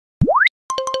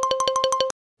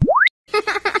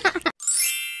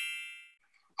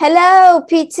Hello,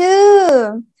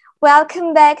 P2.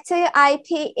 Welcome back to your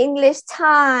IP English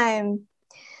time.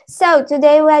 So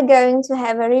today we are going to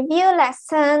have a review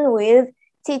lesson with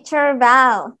Teacher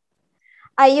Val.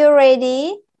 Are you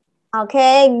ready?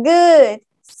 Okay, good.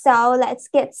 So let's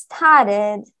get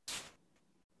started.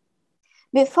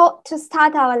 Before to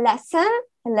start our lesson,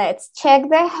 let's check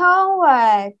the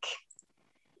homework.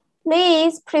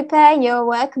 Please prepare your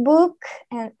workbook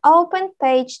and open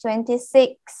page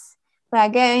 26. We are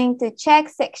going to check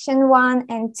section 1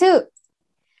 and 2.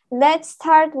 Let's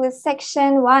start with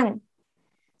section 1.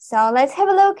 So let's have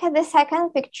a look at the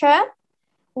second picture.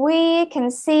 We can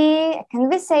see a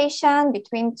conversation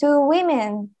between two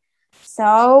women.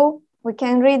 So we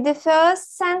can read the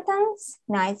first sentence,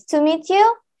 nice to meet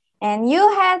you. And you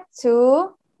have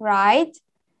to write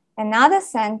another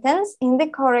sentence in the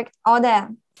correct order.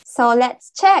 So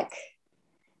let's check.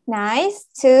 Nice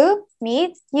to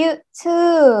meet you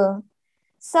too.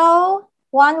 So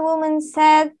one woman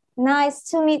said, nice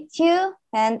to meet you.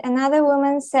 And another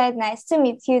woman said, nice to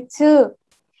meet you too.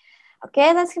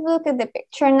 Okay, let's have a look at the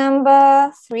picture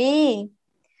number 3.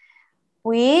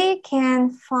 We can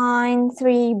find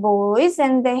 3 boys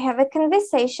and they have a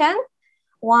conversation.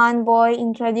 One boy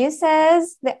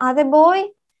introduces the other boy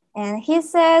and he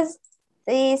says,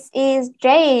 this is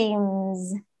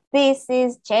James. This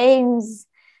is James.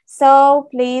 So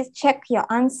please check your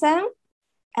answer.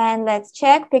 And let's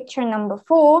check picture number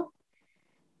 4.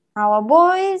 Our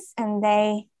boys and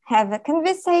they have a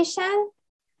conversation.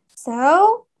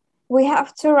 So we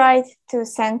have to write 2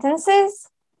 sentences.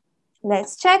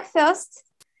 Let's check first.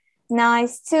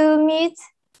 Nice to meet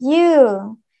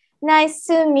you. Nice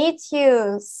to meet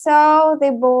you. So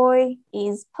the boy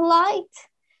is polite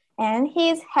and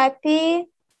he's happy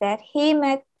that he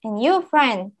met a new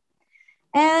friend.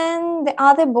 And the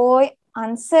other boy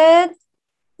answered,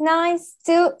 nice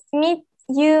to meet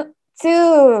you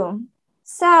too.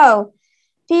 So,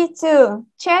 P2,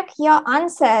 check your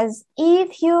answers.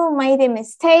 If you made a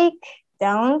mistake,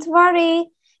 don't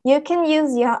worry. You can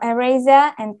use your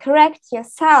eraser and correct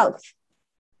yourself.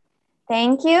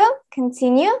 Thank you.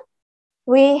 Continue.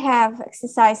 We have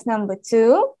exercise number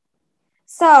 2.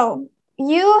 So,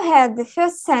 you had the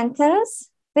first sentence.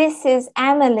 This is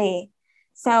Emily.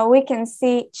 So, we can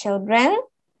see children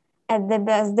at the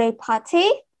birthday party.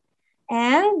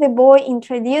 And the boy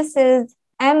introduces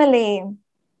Emily.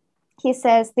 He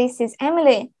says, this is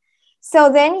Emily. So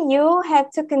then you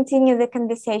have to continue the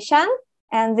conversation.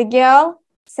 And the girl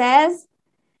says,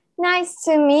 nice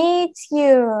to meet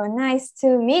you. Nice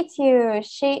to meet you.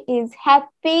 She is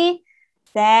happy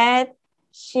that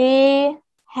she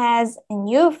has a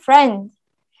new friend.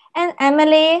 And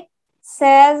Emily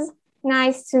says,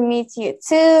 nice to meet you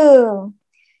too.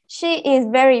 She is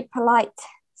very polite.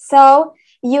 So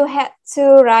you have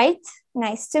to write,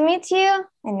 nice to meet you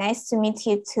and nice to meet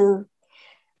you too.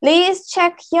 Please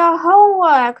check your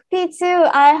homework, P2.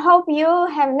 I hope you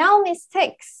have no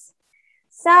mistakes.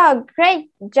 So,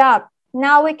 great job.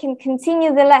 Now we can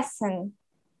continue the lesson.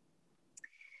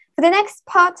 For the next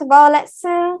part of our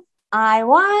lesson, I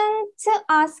want to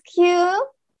ask you,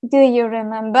 do you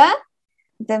remember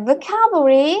the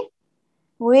vocabulary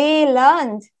we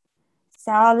learned?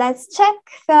 So, let's check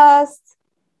first.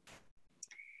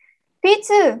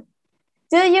 P2,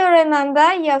 do you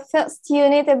remember your first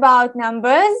unit about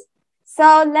numbers?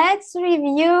 So let's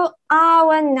review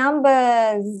our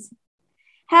numbers.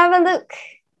 Have a look.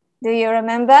 Do you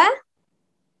remember?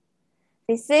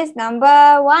 This is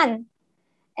number 1.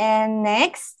 And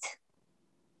next,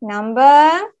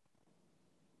 number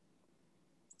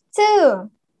 2.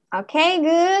 Okay,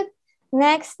 good.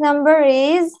 Next number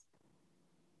is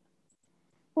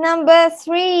number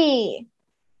 3.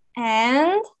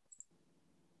 And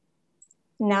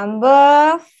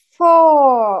number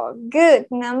 4. Good.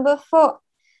 Number 4.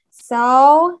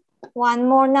 So, one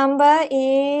more number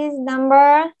is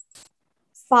number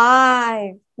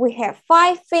 5. We have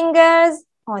 5 fingers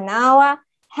on our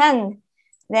hand.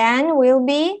 Then will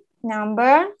be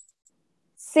number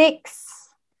 6.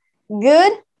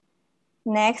 Good.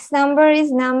 Next number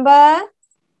is number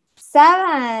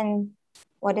 7.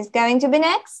 What is going to be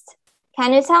next?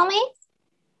 Can you tell me?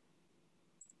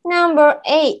 Number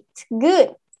 8.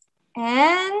 Good.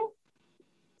 And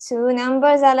 2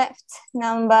 numbers are left.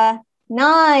 Number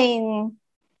 9.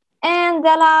 And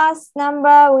the last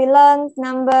number we learned,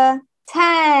 number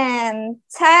 10.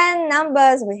 10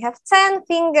 numbers. We have 10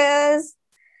 fingers.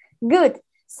 Good.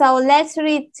 So let's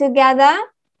read together.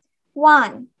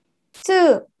 1,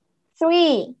 2,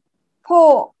 3,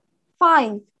 4,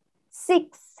 5,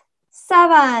 6,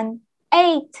 7,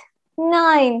 8,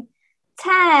 9,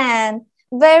 10.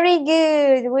 Very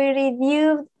good. We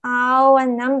reviewed our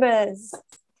numbers.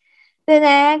 The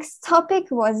next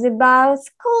topic was about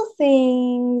school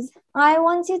things. I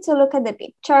want you to look at the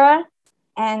picture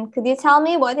and could you tell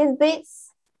me what is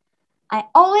this? I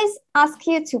always ask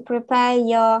you to prepare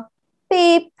your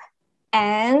tip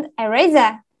and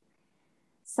eraser.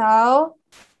 So,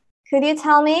 could you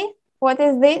tell me what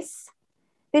is this?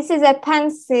 This is a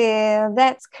pencil.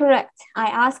 That's correct. I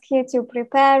ask you to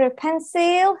prepare a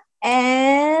pencil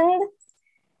and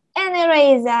an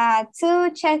eraser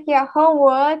to check your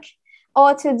homework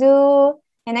or to do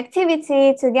an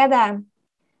activity together.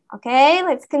 Okay,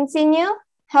 let's continue.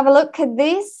 Have a look at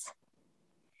this.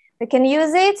 We can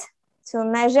use it to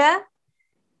measure.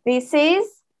 This is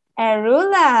a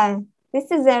ruler.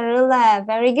 This is a ruler.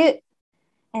 Very good.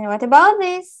 And what about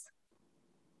this?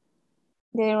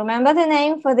 Do you remember the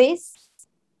name for this?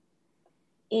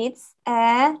 It's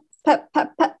a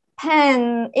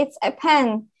pen. It's a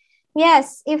pen.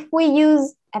 Yes, if we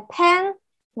use a pen,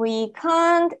 we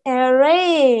can't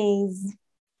erase.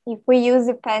 If we use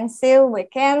a pencil, we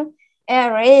can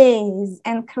erase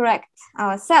and correct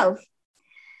ourselves.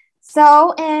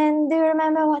 So, and do you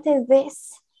remember what is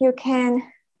this? You can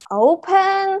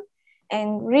open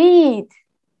and read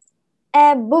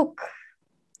a book.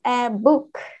 A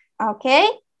book. Okay,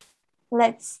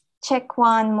 let's check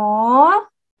one more.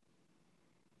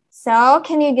 So,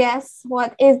 can you guess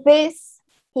what is this?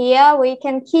 Here we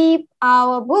can keep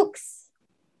our books.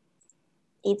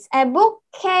 It's a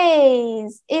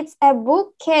bookcase. It's a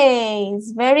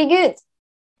bookcase. Very good.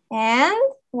 And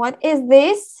what is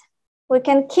this? We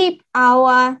can keep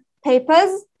our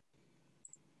papers.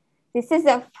 This is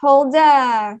a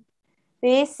folder.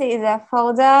 This is a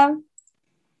folder.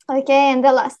 Okay, and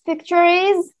the last picture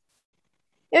is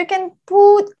you can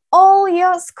put all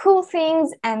your school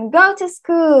things and go to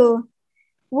school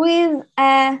with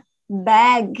a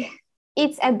bag.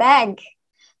 It's a bag.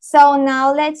 So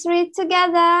now let's read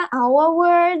together our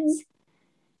words.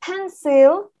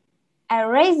 Pencil,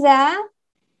 eraser,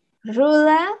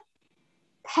 ruler,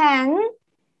 pen,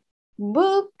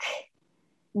 book,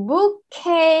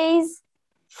 bookcase,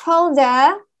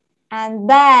 folder, and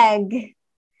bag.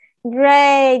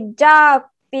 Great job,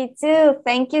 P2.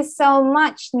 Thank you so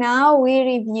much. Now we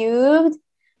reviewed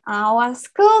our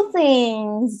school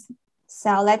things.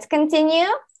 So let's continue.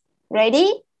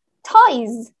 Ready?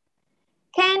 Toys.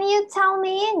 Can you tell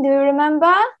me, do you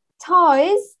remember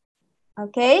toys?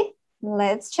 Okay,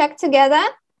 let's check together.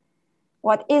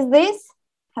 What is this?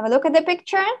 Have a look at the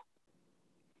picture.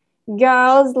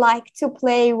 Girls like to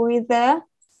play with a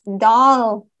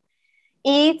doll.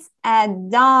 It's a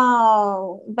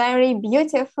doll. Very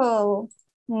beautiful.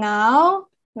 Now,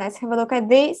 let's have a look at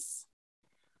this.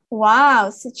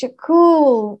 Wow, such a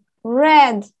cool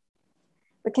red.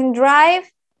 We can drive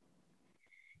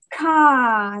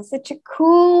car. Such a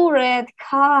cool red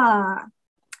car.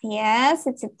 Yes,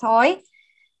 it's a toy.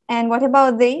 And what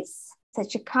about this?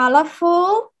 Such a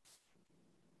colorful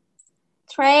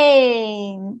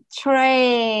train.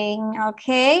 Train.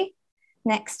 Okay.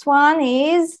 Next one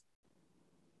is,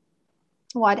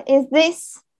 what is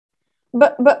this?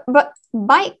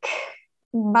 Bike.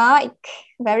 Bike.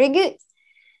 Very good.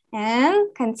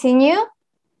 And continue.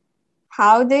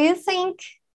 How do you think?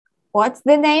 What's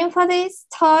the name for this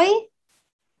toy?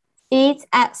 It's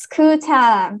a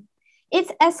scooter.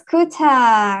 It's a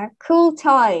scooter. Cool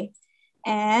toy.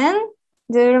 And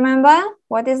do you remember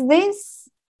what is this?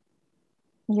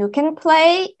 You can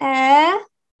play a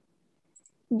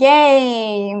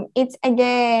game. It's a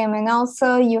game. And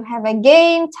also you have a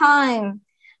game time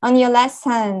on your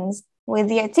lessons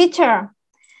with your teacher.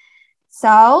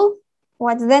 So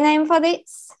what's the name for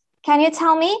this? Can you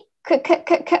tell me?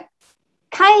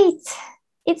 Kite.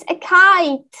 It's a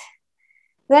kite.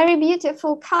 Very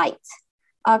beautiful kite.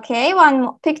 Okay, one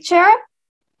more picture.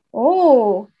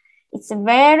 Oh, it's a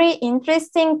very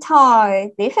interesting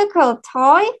toy. Difficult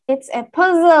toy. It's a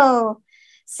puzzle.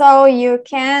 So you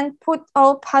can put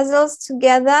all puzzles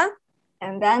together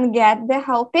and then get the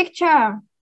whole picture.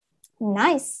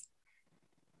 Nice.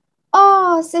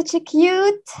 Oh, such a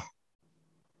cute.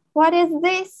 What is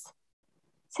this?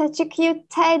 Such a cute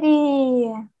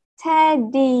teddy.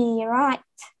 Teddy, right.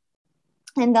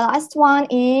 And the last one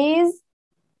is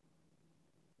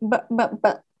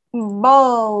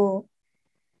ball.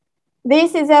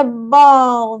 This is a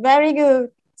ball. Very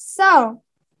good. So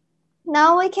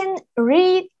now we can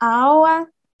read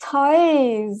our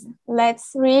toys.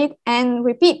 Let's read and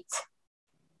repeat.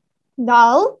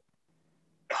 Doll,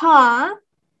 car,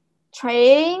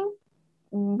 train,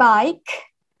 bike,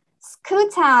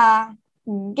 scooter,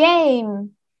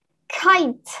 game,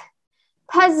 kite,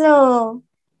 puzzle,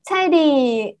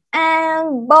 teddy,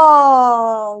 and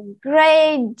ball.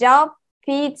 Great job,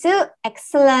 P2.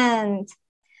 Excellent.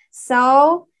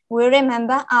 So we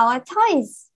remember our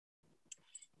toys.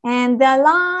 And the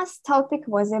last topic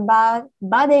was about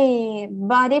body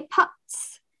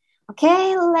parts.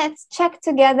 Okay, let's check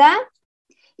together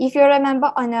if you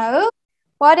remember or no.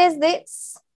 What is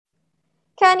this?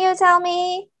 Can you tell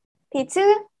me,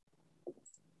 P2?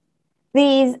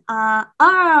 These are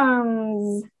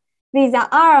arms. These are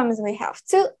arms. We have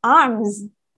 2 arms.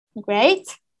 Great.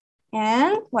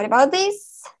 And what about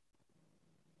this?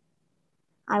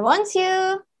 I want you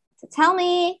to tell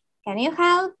me. Can you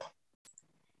help?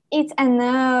 It's a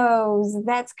nose.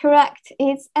 That's correct.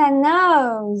 It's a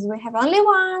nose. We have only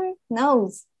one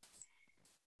nose.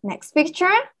 Next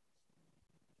picture.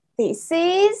 This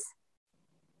is,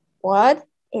 what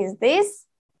is this?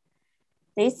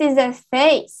 This is a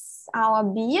face. Our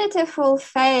beautiful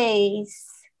face.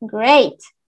 Great.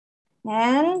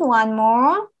 And one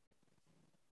more.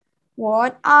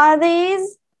 What are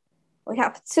these? We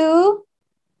have 2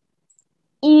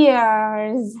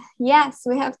 ears. Yes,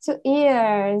 we have 2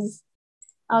 ears.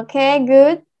 Okay,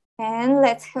 good. And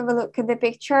let's have a look at the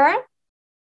picture.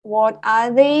 What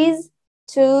are these?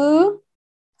 2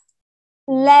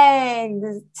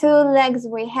 legs. 2 legs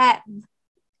we have.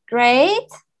 Great.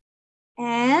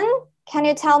 And can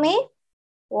you tell me,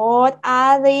 what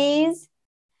are these?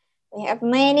 We have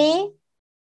many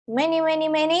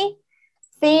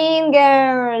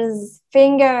fingers.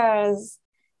 Fingers.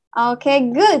 Okay,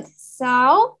 good.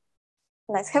 So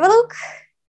let's have a look.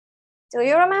 Do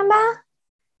you remember?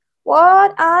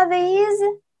 What are these?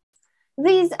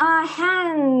 These are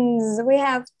hands. We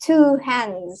have 2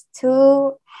 hands.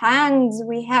 2 hands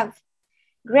we have.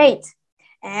 Great.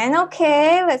 And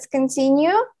okay, let's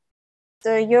continue.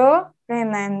 Do you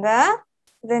remember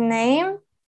the name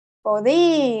for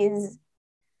these?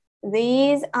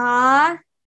 These are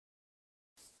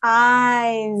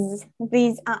eyes.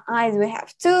 These are eyes. We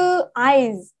have 2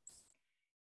 eyes.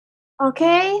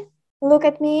 Okay, look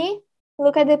at me.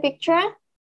 Look at the picture.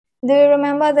 Do you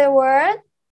remember the word?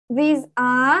 These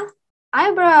are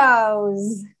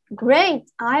eyebrows.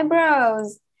 Great,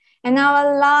 eyebrows. And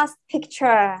our last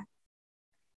picture.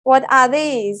 What are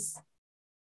these?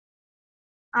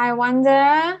 I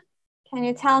wonder, can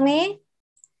you tell me?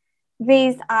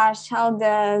 These are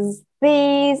shoulders.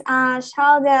 These are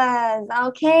shoulders.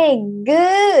 Okay,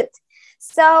 good.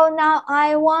 So now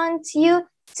I want you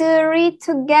to read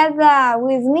together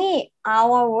with me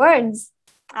our words,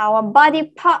 our body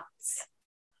parts.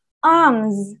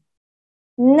 Arms,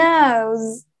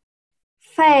 nose,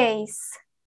 face,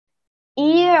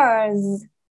 ears,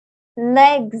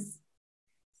 legs,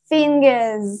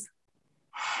 fingers,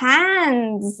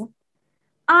 hands,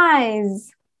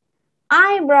 eyes,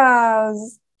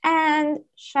 eyebrows, and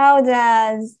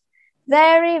shoulders.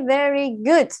 Very, very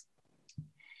good.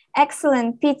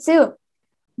 Excellent, P2.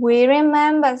 We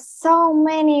remember so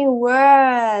many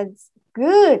words.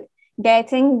 Good.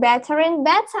 Getting better and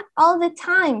better all the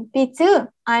time, P2.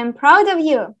 I'm proud of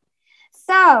you.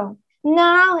 So,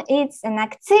 now it's an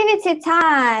activity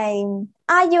time.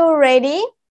 Are you ready?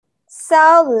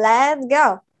 So, let's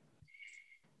go.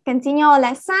 Continue our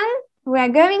lesson. We are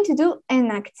going to do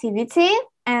an activity,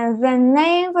 and the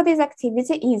name for this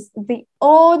activity is the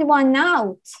odd one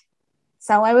out.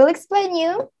 So, I will explain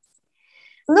you.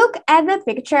 Look at the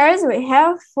pictures. We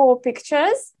have 4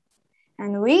 pictures.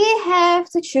 And we have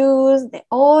to choose the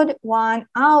odd one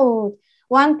out.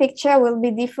 One picture will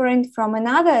be different from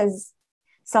another's.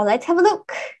 So let's have a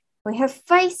look. We have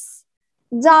face,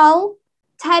 doll,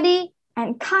 teddy,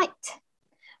 and kite.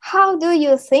 How do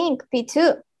you think,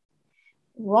 P2?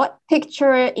 What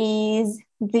picture is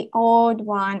the odd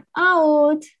one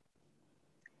out?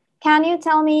 Can you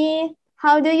tell me?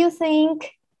 How do you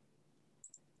think?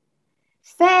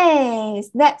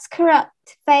 Face. That's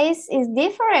correct. Face is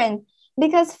different,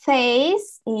 because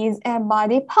face is a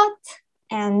body part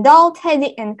and doll,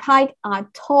 teddy, and kite are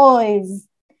toys.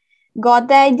 Got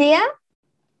the idea?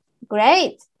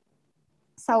 Great.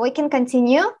 So we can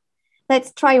continue.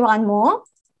 Let's try one more.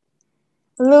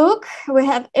 Look, we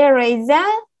have eraser,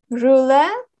 ruler,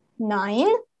 9,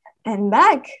 and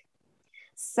bag.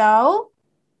 So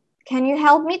can you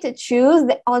help me to choose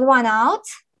the odd one out?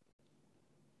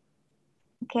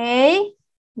 Okay,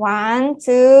 1,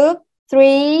 2,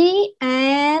 3,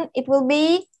 and it will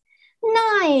be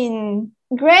 9.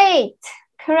 Great,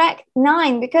 correct,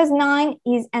 9, because 9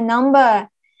 is a number.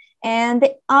 And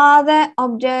the other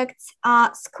objects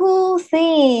are school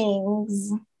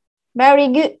things. Very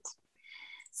good.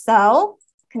 So,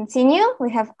 continue.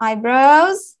 We have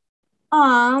eyebrows,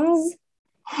 arms,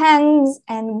 hands,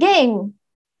 and game.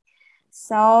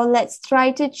 So let's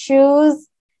try to choose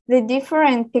the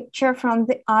different picture from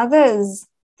the others.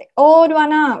 The odd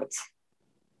one out.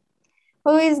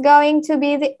 Who is going to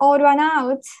be the odd one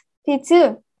out?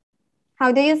 P2.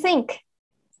 How do you think?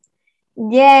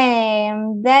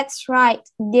 Game. That's right.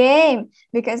 Game.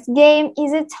 Because game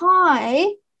is a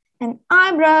toy. And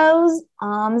eyebrows,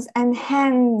 arms, and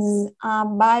hands are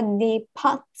body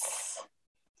parts.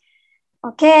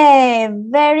 Okay,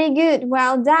 very good.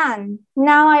 Well done.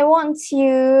 Now I want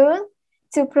you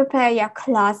to prepare your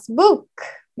class book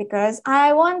because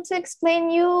I want to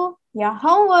explain you your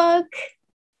homework.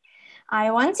 I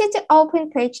want you to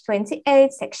open page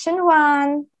 28, section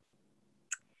 1.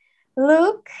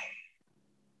 Look,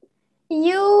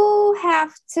 you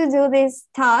have to do this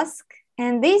task,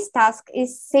 and this task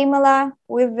is similar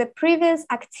with the previous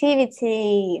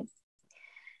activity.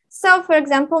 So, for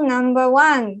example, number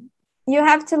 1, you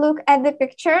have to look at the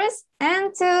pictures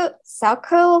and to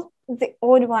circle the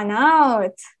odd one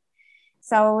out.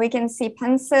 So we can see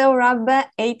pencil, rubber,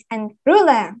 8, and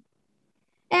ruler.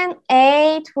 And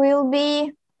 8 will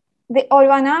be the odd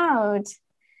one out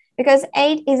because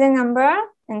 8 is a number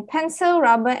and pencil,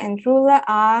 rubber, and ruler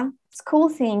are school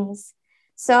things.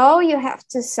 So you have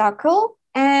to circle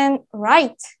and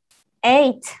write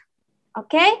 8.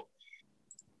 Okay?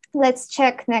 Let's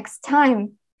check next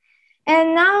time.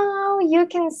 And now you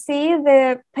can see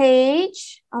the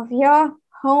page of your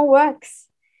homeworks.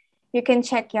 You can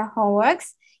check your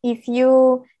homeworks. If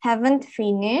you haven't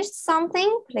finished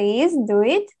something, please do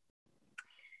it.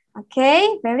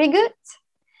 Okay, very good.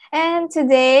 And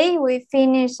today we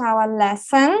finish our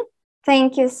lesson.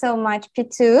 Thank you so much,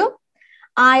 P2.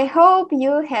 I hope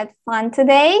you had fun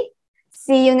today.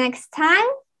 See you next time.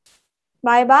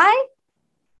 Bye-bye.